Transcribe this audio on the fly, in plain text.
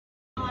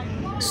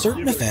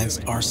Certain events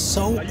are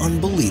so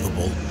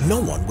unbelievable, no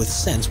one with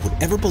sense would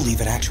ever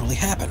believe it actually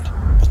happened.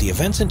 But the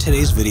events in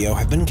today's video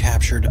have been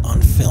captured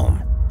on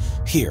film.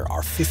 Here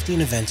are 15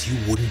 events you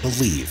wouldn't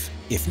believe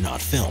if not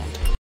filmed.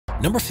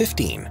 Number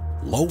 15.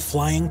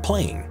 Low-flying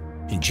plane.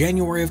 In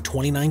January of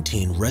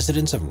 2019,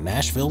 residents of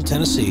Nashville,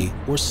 Tennessee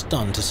were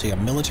stunned to see a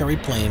military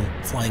plane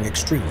flying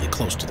extremely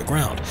close to the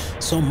ground,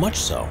 so much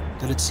so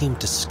that it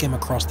seemed to skim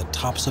across the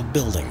tops of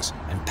buildings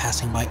and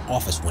passing by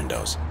office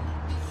windows.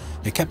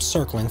 It kept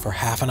circling for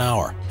half an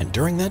hour, and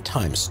during that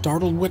time,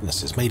 startled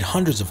witnesses made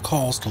hundreds of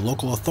calls to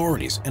local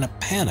authorities in a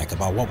panic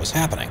about what was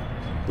happening.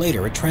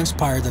 Later, it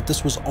transpired that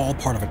this was all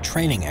part of a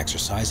training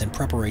exercise in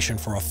preparation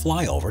for a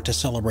flyover to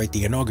celebrate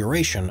the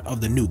inauguration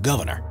of the new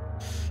governor.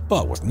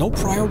 But with no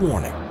prior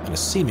warning and a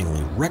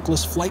seemingly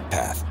reckless flight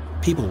path,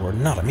 people were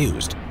not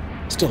amused.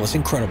 Still, it's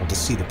incredible to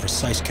see the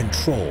precise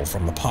control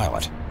from the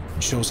pilot.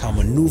 It shows how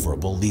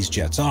maneuverable these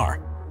jets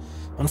are.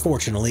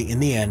 Unfortunately, in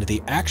the end,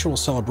 the actual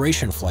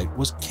celebration flight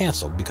was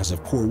canceled because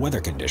of poor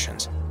weather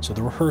conditions, so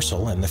the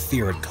rehearsal and the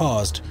fear it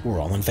caused were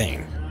all in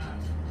vain.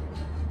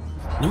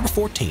 Number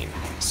 14.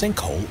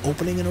 Sinkhole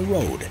opening in a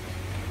road.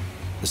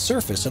 The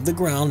surface of the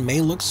ground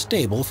may look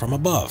stable from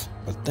above,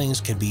 but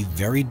things can be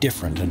very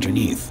different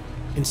underneath.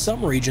 In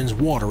some regions,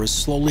 water is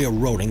slowly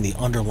eroding the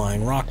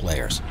underlying rock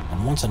layers,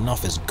 and once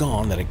enough is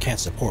gone that it can't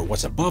support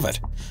what's above it,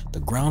 the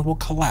ground will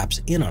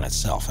collapse in on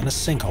itself and a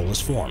sinkhole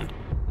is formed.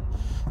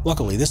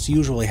 Luckily, this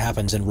usually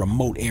happens in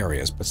remote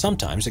areas, but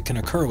sometimes it can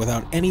occur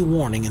without any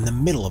warning in the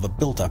middle of a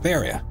built-up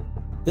area.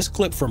 This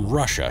clip from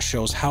Russia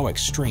shows how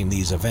extreme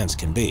these events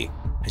can be,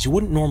 as you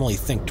wouldn't normally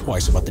think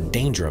twice about the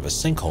danger of a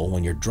sinkhole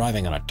when you're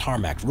driving on a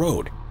tarmac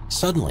road.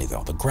 Suddenly,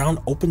 though, the ground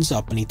opens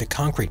up beneath the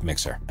concrete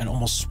mixer and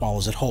almost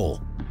swallows it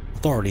whole.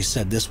 Authorities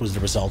said this was the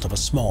result of a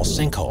small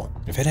sinkhole.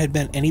 If it had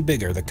been any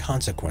bigger, the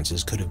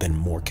consequences could have been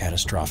more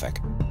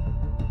catastrophic.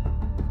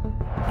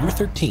 Number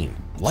 13.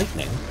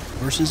 Lightning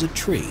versus a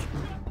tree.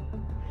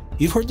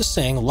 You've heard the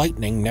saying,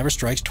 lightning never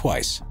strikes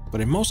twice, but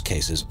in most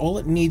cases, all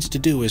it needs to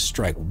do is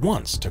strike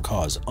once to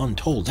cause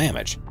untold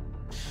damage.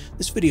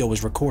 This video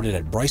was recorded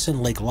at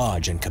Bryson Lake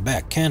Lodge in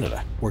Quebec,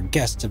 Canada, where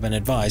guests have been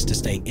advised to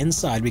stay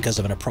inside because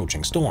of an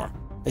approaching storm.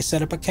 They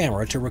set up a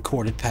camera to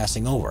record it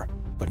passing over,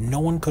 but no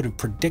one could have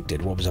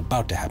predicted what was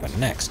about to happen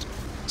next.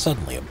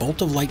 Suddenly, a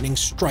bolt of lightning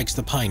strikes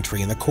the pine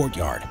tree in the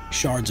courtyard.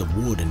 Shards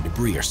of wood and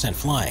debris are sent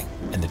flying,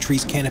 and the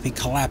tree's canopy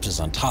collapses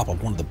on top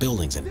of one of the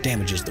buildings and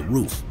damages the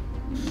roof.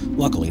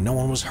 Luckily, no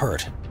one was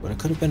hurt, but it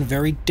could have been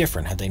very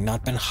different had they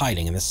not been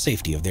hiding in the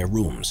safety of their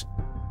rooms.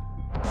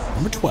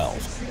 Number 12.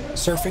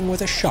 Surfing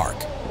with a shark.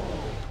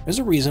 There's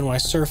a reason why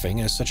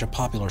surfing is such a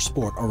popular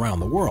sport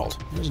around the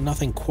world. There's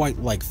nothing quite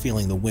like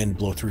feeling the wind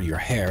blow through your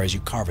hair as you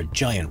carve a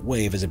giant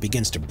wave as it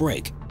begins to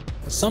break.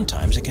 But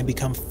sometimes it can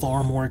become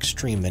far more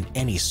extreme than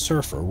any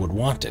surfer would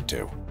want it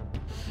to.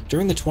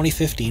 During the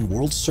 2015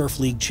 World Surf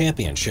League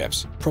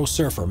Championships, pro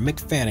surfer Mick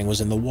Fanning was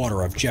in the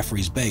water of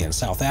Jeffreys Bay in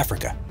South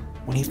Africa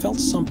when he felt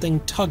something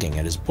tugging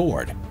at his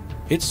board.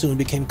 It soon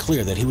became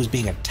clear that he was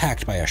being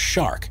attacked by a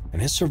shark,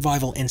 and his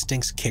survival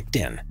instincts kicked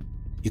in.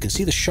 You can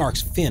see the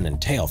shark's fin and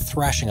tail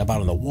thrashing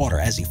about in the water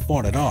as he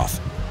fought it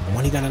off, and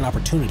when he got an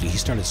opportunity, he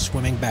started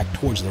swimming back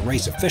towards the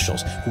race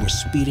officials who were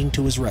speeding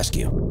to his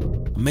rescue.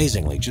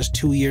 Amazingly, just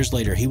 2 years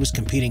later, he was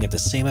competing at the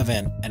same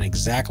event, and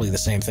exactly the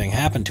same thing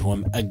happened to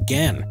him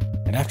again.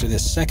 And after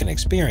this second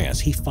experience,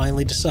 he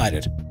finally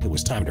decided it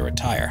was time to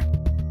retire.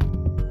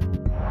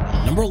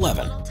 Number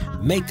 11.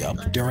 Makeup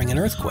during an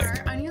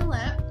earthquake.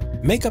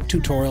 Makeup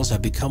tutorials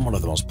have become one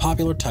of the most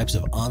popular types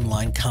of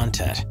online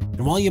content.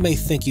 And while you may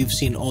think you've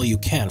seen all you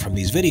can from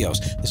these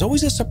videos, there's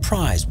always a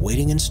surprise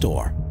waiting in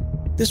store.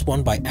 This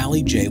one by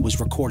Ali J was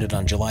recorded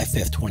on July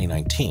 5th,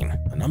 2019.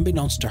 And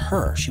unbeknownst to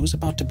her, she was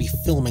about to be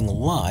filming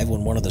live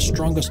when one of the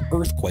strongest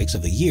earthquakes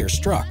of the year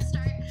struck.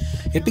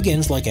 It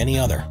begins like any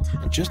other,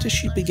 and just as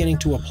she's beginning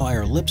to apply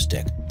her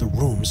lipstick, the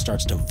room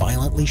starts to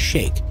violently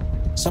shake.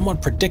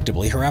 Somewhat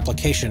predictably, her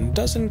application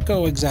doesn't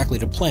go exactly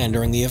to plan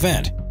during the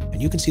event,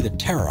 and you can see the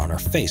terror on her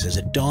face as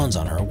it dawns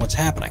on her what's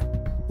happening.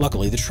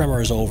 Luckily, the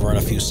tremor is over in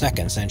a few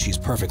seconds and she's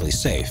perfectly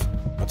safe,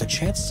 but the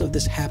chances of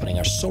this happening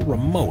are so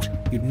remote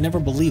you'd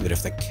never believe it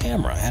if the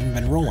camera hadn't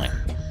been rolling.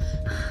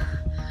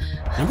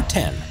 Number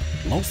 10.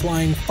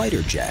 Low-flying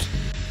fighter jet.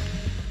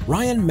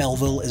 Ryan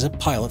Melville is a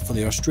pilot for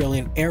the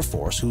Australian Air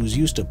Force who's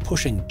used to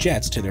pushing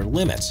jets to their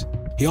limits.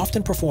 He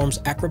often performs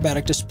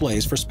acrobatic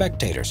displays for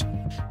spectators,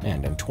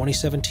 and in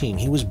 2017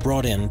 he was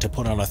brought in to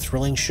put on a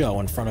thrilling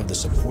show in front of the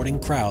supporting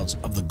crowds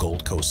of the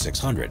Gold Coast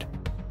 600.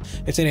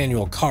 It's an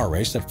annual car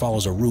race that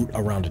follows a route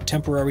around a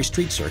temporary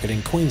street circuit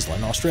in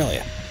Queensland,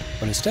 Australia.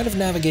 But instead of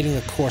navigating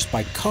the course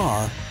by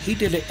car, he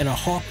did it in a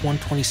Hawk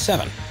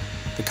 127.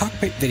 The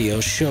cockpit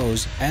video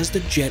shows as the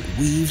jet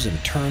weaves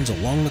and turns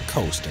along the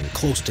coast and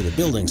close to the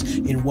buildings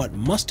in what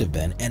must have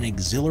been an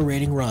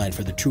exhilarating ride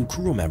for the two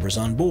crew members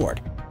on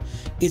board.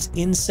 It's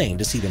insane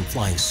to see them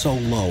flying so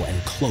low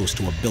and close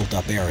to a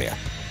built-up area,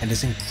 and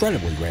it's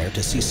incredibly rare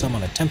to see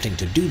someone attempting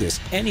to do this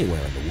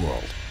anywhere in the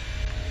world.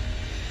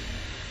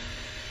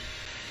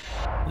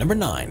 Number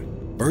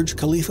 9. Burj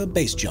Khalifa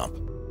base jump.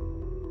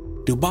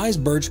 Dubai's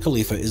Burj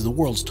Khalifa is the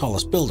world's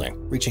tallest building,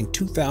 reaching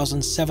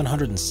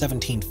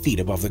 2,717 feet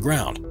above the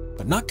ground.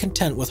 But not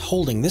content with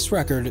holding this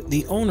record,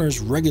 the owners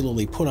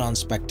regularly put on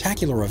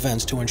spectacular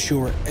events to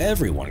ensure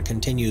everyone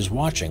continues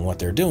watching what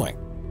they're doing.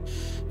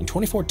 In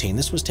 2014,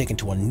 this was taken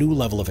to a new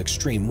level of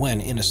extreme when,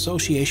 in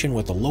association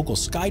with the local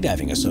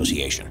skydiving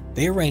association,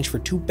 they arranged for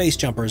 2 base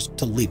jumpers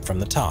to leap from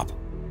the top.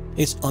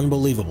 It's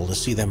unbelievable to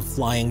see them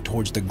flying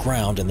towards the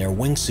ground in their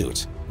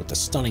wingsuits, with the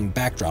stunning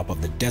backdrop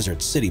of the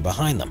desert city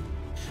behind them,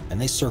 and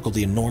they circled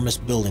the enormous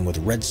building with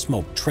red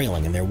smoke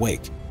trailing in their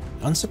wake.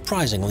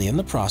 Unsurprisingly, in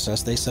the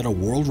process, they set a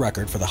world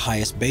record for the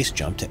highest base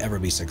jump to ever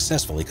be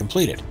successfully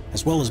completed,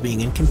 as well as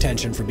being in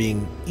contention for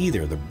being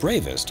either the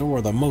bravest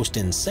or the most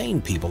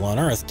insane people on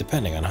Earth,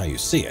 depending on how you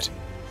see it.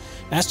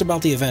 Asked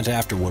about the event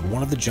afterward,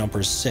 one of the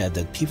jumpers said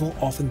that people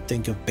often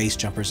think of base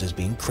jumpers as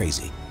being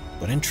crazy,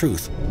 but in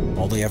truth,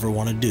 all they ever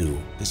want to do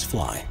is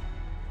fly.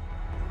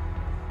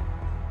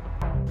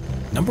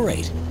 Number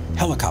 8.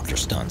 Helicopter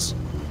stunts.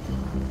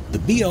 The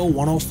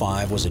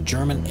BO-105 was a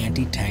German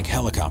anti-tank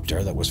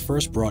helicopter that was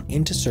first brought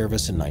into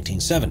service in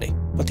 1970,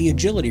 but the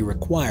agility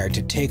required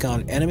to take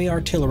on enemy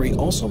artillery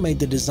also made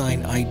the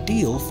design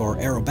ideal for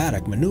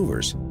aerobatic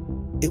maneuvers.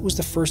 It was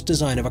the first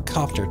design of a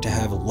copter to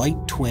have light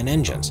twin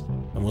engines,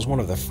 and was one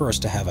of the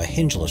first to have a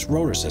hingeless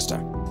rotor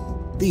system.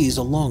 These,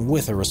 along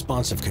with a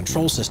responsive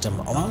control system,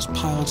 allows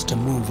pilots to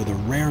move with a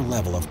rare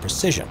level of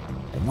precision,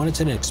 and when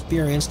it's in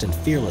experienced and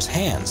fearless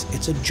hands,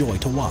 it's a joy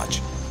to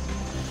watch.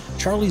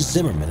 Charlie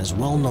Zimmerman is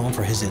well known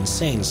for his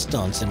insane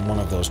stunts in one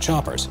of those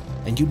choppers,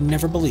 and you'd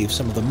never believe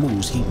some of the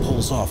moves he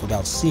pulls off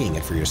without seeing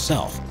it for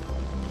yourself.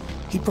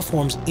 He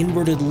performs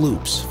inverted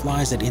loops,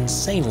 flies at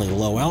insanely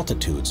low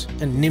altitudes,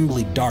 and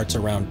nimbly darts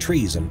around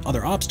trees and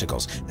other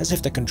obstacles as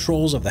if the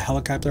controls of the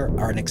helicopter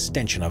are an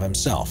extension of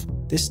himself.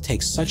 This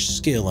takes such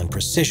skill and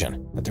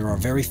precision that there are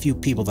very few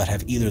people that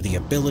have either the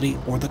ability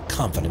or the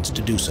confidence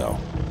to do so.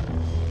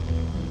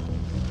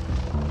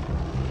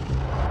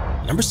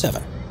 Number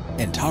 7.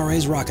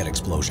 Antares rocket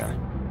explosion.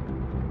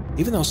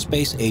 Even though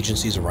space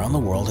agencies around the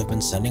world have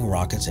been sending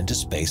rockets into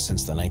space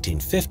since the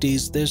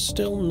 1950s, there's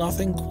still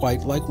nothing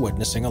quite like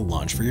witnessing a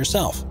launch for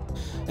yourself.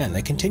 And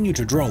they continue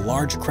to draw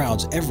large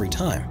crowds every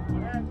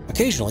time.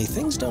 Occasionally,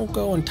 things don't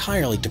go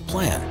entirely to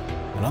plan,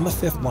 and on the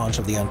 5th launch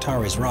of the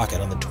Antares rocket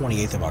on the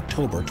 28th of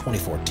October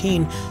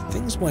 2014,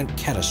 things went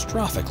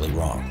catastrophically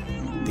wrong.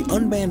 The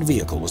unmanned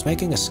vehicle was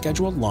making a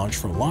scheduled launch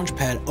from Launch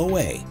Pad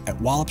OA at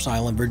Wallops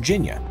Island,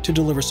 Virginia, to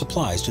deliver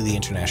supplies to the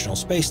International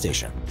Space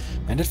Station,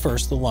 and at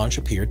first the launch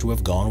appeared to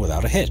have gone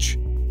without a hitch.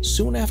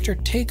 Soon after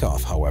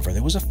takeoff, however,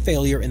 there was a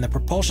failure in the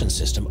propulsion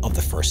system of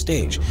the first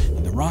stage,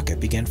 and the rocket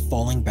began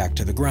falling back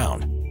to the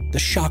ground. The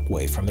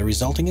shockwave from the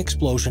resulting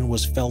explosion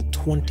was felt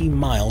 20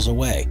 miles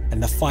away,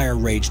 and the fire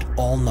raged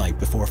all night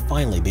before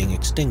finally being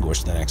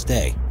extinguished the next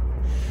day.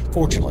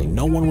 Fortunately,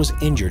 no one was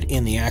injured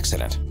in the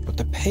accident, but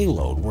the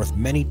payload, worth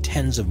many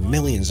tens of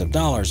millions of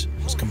dollars,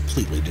 was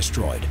completely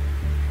destroyed.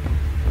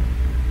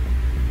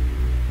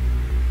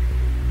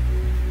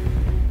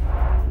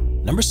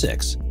 Number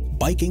 6.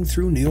 Biking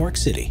through New York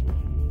City.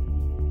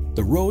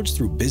 The roads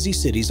through busy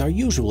cities are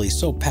usually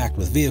so packed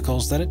with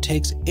vehicles that it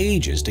takes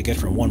ages to get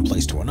from one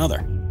place to another.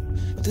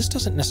 But this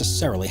doesn't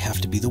necessarily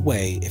have to be the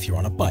way if you're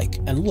on a bike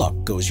and luck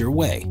goes your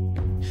way.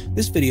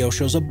 This video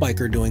shows a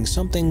biker doing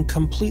something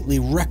completely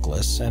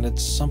reckless, and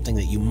it's something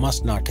that you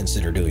must not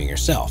consider doing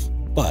yourself.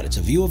 But it's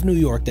a view of New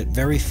York that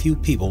very few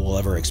people will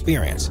ever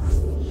experience.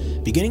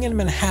 Beginning in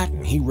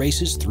Manhattan, he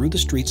races through the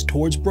streets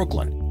towards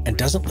Brooklyn and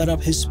doesn't let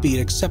up his speed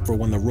except for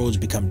when the roads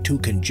become too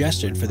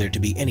congested for there to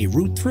be any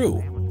route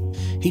through.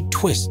 He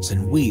twists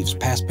and weaves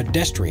past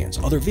pedestrians,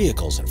 other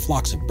vehicles, and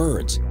flocks of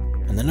birds,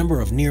 and the number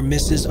of near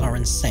misses are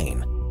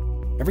insane.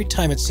 Every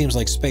time it seems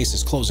like space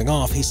is closing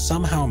off, he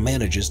somehow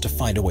manages to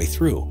find a way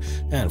through,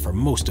 and for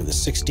most of the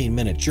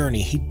 16-minute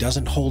journey, he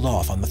doesn't hold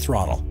off on the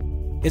throttle.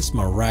 It's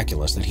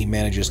miraculous that he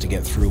manages to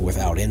get through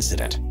without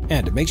incident,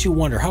 and it makes you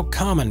wonder how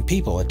common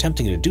people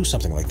attempting to do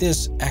something like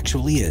this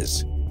actually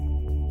is.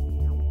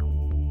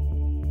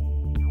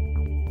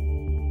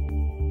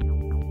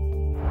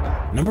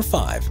 Number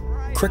 5.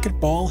 Cricket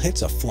ball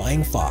hits a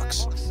flying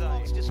fox.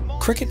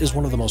 Cricket is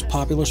one of the most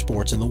popular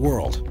sports in the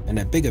world, and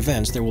at big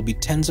events there will be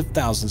tens of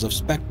thousands of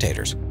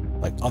spectators.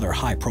 Like other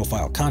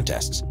high-profile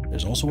contests,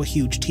 there's also a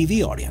huge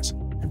TV audience,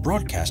 and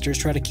broadcasters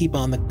try to keep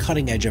on the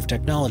cutting edge of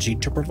technology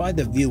to provide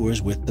the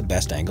viewers with the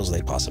best angles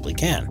they possibly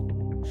can.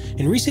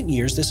 In recent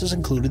years, this has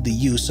included the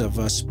use of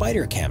a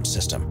spider cam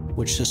system,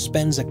 which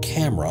suspends a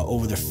camera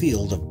over the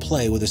field of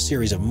play with a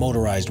series of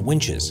motorized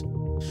winches.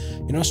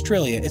 In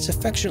Australia, it's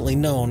affectionately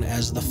known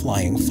as the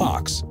flying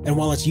fox, and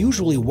while it's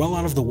usually well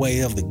out of the way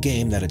of the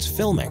game that it's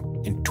filming,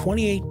 in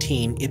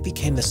 2018 it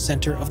became the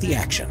center of the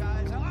action.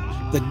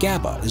 The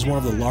Gabba is one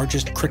of the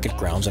largest cricket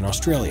grounds in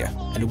Australia,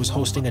 and it was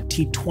hosting a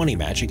T20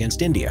 match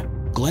against India.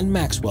 Glenn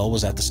Maxwell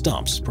was at the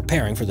stumps,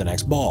 preparing for the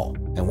next ball,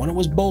 and when it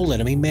was bowled at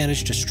him, he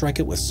managed to strike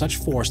it with such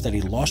force that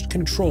he lost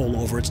control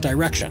over its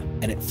direction,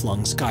 and it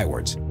flung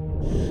skywards.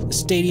 The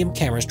stadium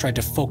cameras tried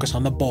to focus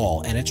on the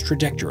ball and its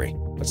trajectory,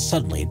 but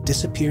suddenly it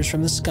disappears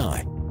from the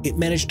sky, it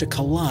managed to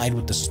collide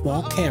with the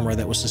small camera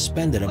that was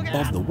suspended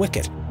above the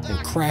wicket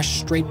and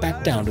crashed straight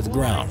back down to the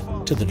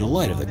ground, to the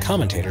delight of the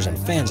commentators and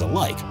fans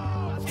alike.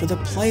 For the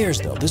players,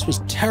 though, this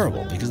was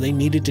terrible because they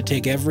needed to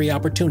take every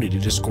opportunity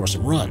to score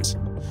some runs.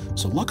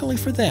 So luckily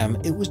for them,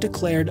 it was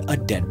declared a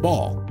dead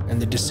ball,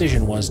 and the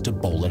decision was to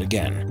bowl it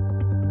again.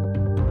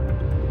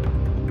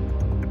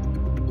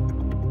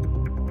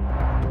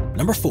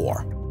 Number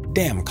 4.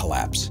 Dam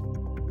collapse.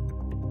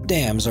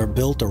 Dams are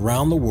built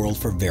around the world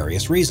for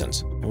various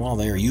reasons. And while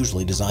they are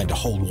usually designed to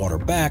hold water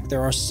back,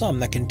 there are some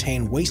that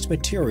contain waste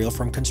material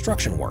from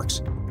construction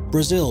works.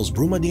 Brazil's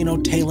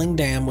Brumadinho Tailing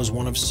Dam was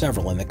one of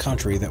several in the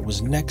country that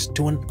was next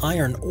to an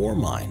iron ore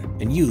mine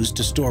and used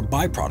to store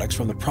byproducts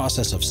from the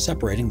process of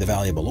separating the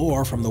valuable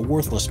ore from the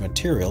worthless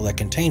material that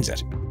contains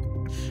it.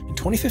 In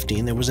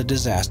 2015, there was a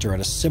disaster at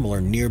a similar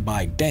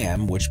nearby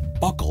dam which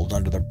buckled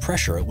under the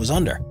pressure it was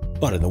under.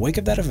 But in the wake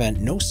of that event,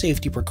 no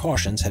safety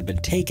precautions had been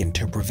taken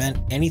to prevent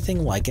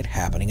anything like it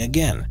happening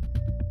again.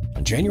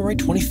 On January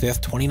 25,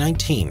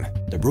 2019,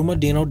 the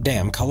Brumadinho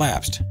Dam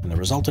collapsed, and the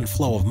resultant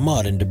flow of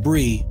mud and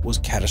debris was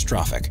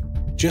catastrophic.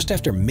 Just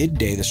after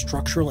midday, the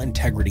structural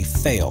integrity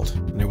failed,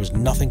 and there was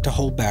nothing to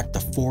hold back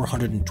the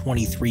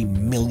 423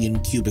 million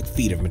cubic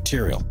feet of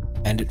material,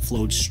 and it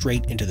flowed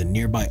straight into the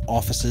nearby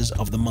offices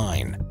of the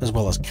mine, as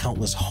well as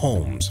countless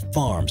homes,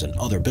 farms, and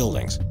other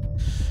buildings.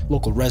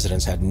 Local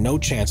residents had no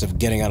chance of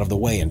getting out of the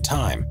way in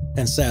time,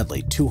 and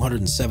sadly,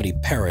 270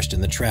 perished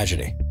in the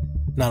tragedy.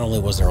 Not only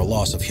was there a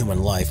loss of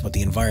human life, but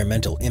the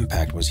environmental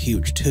impact was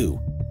huge too,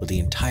 with the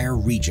entire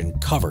region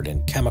covered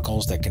in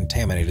chemicals that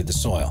contaminated the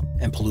soil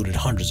and polluted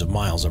hundreds of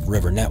miles of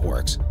river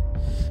networks.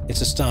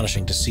 It's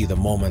astonishing to see the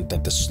moment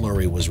that the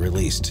slurry was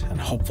released, and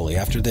hopefully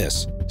after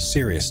this,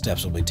 serious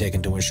steps will be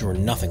taken to ensure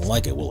nothing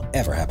like it will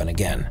ever happen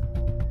again.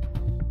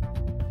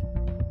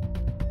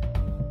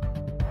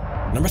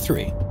 Number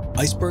 3.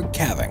 Iceberg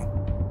calving.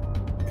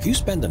 If you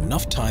spend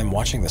enough time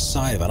watching the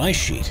side of an ice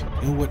sheet,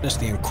 you'll witness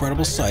the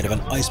incredible sight of an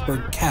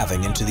iceberg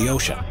calving into the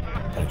ocean.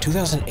 And in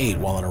 2008,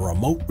 while in a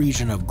remote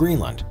region of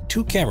Greenland,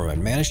 2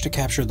 cameramen managed to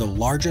capture the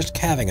largest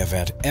calving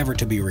event ever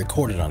to be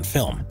recorded on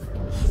film.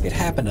 It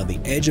happened on the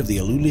edge of the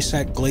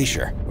Ilulissat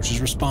Glacier, which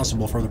is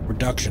responsible for the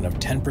production of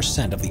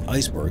 10% of the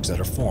icebergs that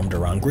are formed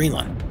around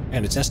Greenland.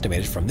 And it's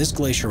estimated from this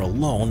glacier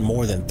alone,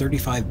 more than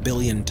 35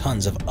 billion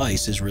tons of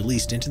ice is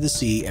released into the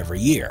sea every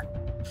year.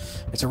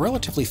 It's a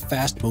relatively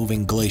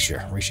fast-moving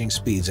glacier, reaching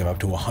speeds of up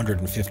to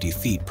 150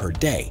 feet per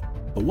day.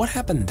 But what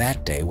happened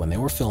that day when they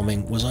were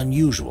filming was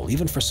unusual,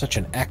 even for such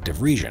an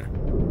active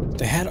region.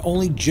 They had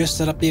only just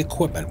set up the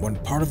equipment when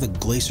part of the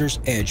glacier's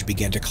edge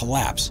began to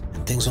collapse,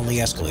 and things only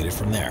escalated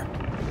from there.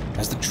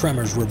 As the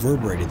tremors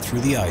reverberated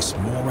through the ice,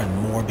 more and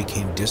more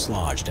became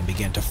dislodged and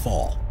began to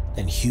fall.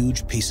 Then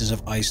huge pieces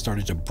of ice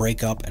started to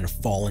break up and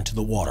fall into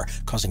the water,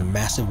 causing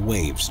massive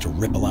waves to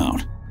ripple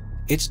out.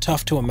 It's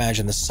tough to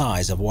imagine the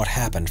size of what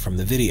happened from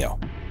the video,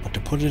 but to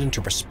put it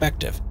into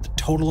perspective, the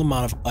total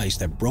amount of ice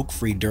that broke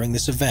free during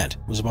this event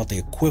was about the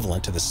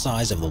equivalent to the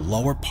size of the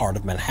lower part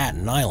of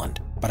Manhattan Island,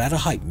 but at a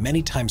height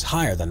many times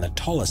higher than the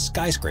tallest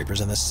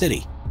skyscrapers in the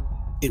city.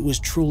 It was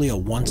truly a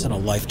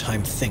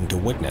once-in-a-lifetime thing to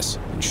witness,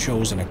 and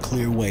shows in a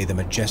clear way the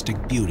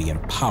majestic beauty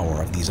and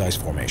power of these ice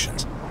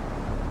formations.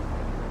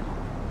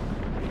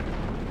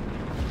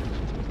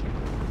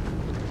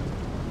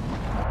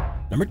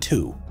 Number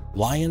 2.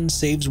 Lion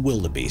saves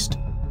wildebeest.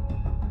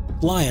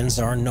 Lions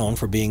are known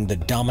for being the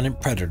dominant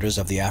predators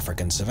of the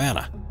African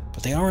savanna,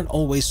 but they aren't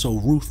always so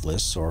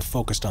ruthless or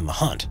focused on the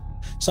hunt.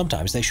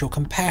 Sometimes they show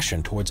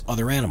compassion towards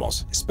other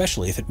animals,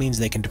 especially if it means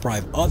they can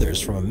deprive others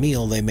from a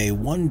meal they may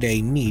one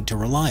day need to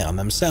rely on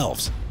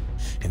themselves.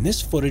 In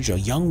this footage, a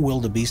young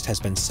wildebeest has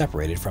been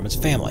separated from its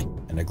family,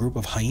 and a group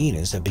of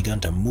hyenas have begun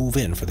to move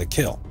in for the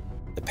kill.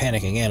 The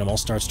panicking animal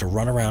starts to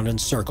run around in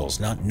circles,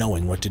 not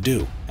knowing what to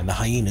do, and the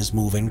hyenas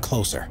move in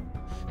closer.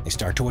 They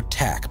start to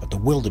attack, but the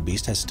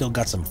wildebeest has still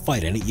got some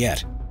fight in it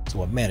yet,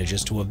 so it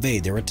manages to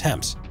evade their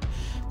attempts.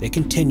 They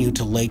continue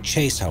to lay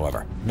chase,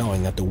 however,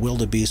 knowing that the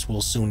wildebeest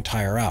will soon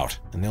tire out,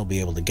 and they'll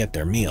be able to get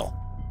their meal.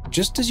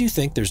 Just as you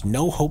think there's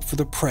no hope for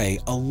the prey,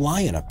 a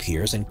lion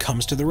appears and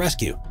comes to the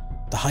rescue.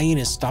 The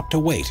hyenas stop to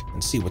wait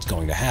and see what's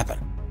going to happen.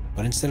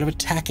 But instead of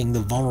attacking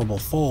the vulnerable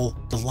foal,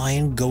 the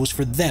lion goes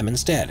for them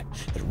instead.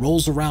 It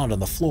rolls around on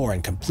the floor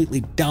and completely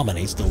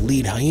dominates the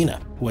lead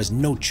hyena, who has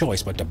no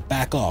choice but to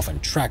back off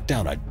and track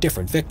down a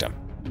different victim.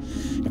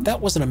 If that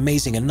wasn't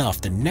amazing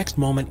enough, the next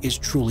moment is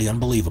truly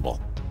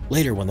unbelievable.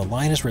 Later, when the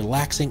lion is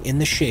relaxing in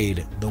the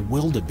shade, the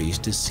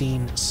wildebeest is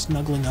seen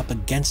snuggling up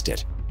against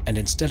it. And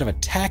instead of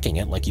attacking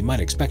it like you might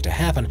expect to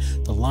happen,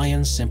 the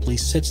lion simply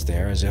sits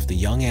there as if the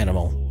young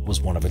animal was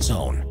one of its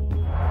own.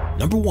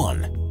 Number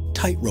 1.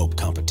 Tightrope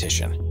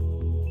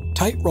competition.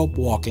 Tightrope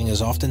walking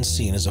is often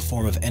seen as a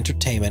form of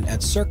entertainment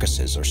at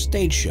circuses or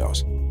stage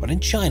shows, but in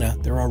China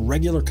there are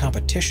regular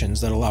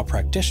competitions that allow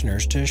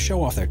practitioners to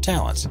show off their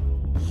talents.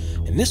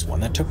 In this one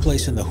that took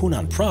place in the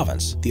Hunan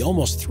province, the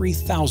almost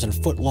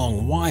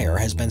 3,000-foot-long wire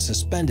has been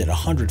suspended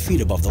 100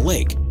 feet above the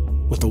lake.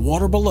 With the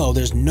water below,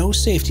 there's no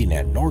safety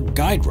net nor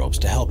guide ropes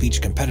to help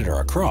each competitor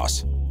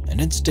across.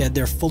 and instead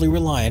they're fully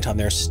reliant on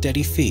their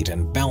steady feet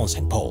and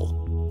balancing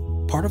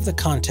pole. Part of the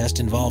contest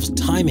involves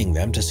timing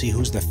them to see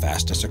who's the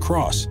fastest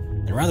across,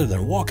 and rather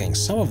than walking,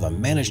 some of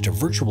them manage to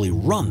virtually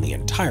run the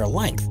entire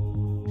length.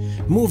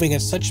 Moving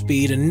at such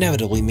speed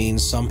inevitably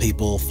means some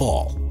people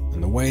fall,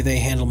 and the way they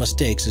handle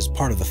mistakes is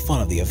part of the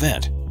fun of the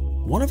event.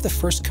 One of the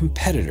first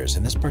competitors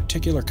in this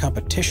particular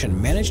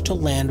competition managed to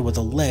land with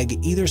a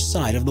leg either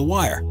side of the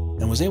wire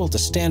and was able to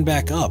stand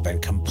back up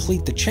and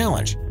complete the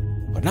challenge.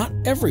 But not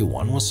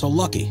everyone was so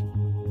lucky.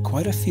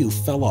 Quite a few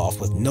fell off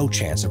with no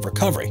chance of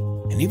recovery,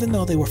 and even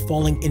though they were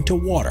falling into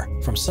water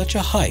from such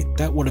a height,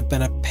 that would have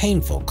been a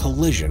painful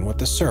collision with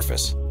the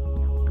surface.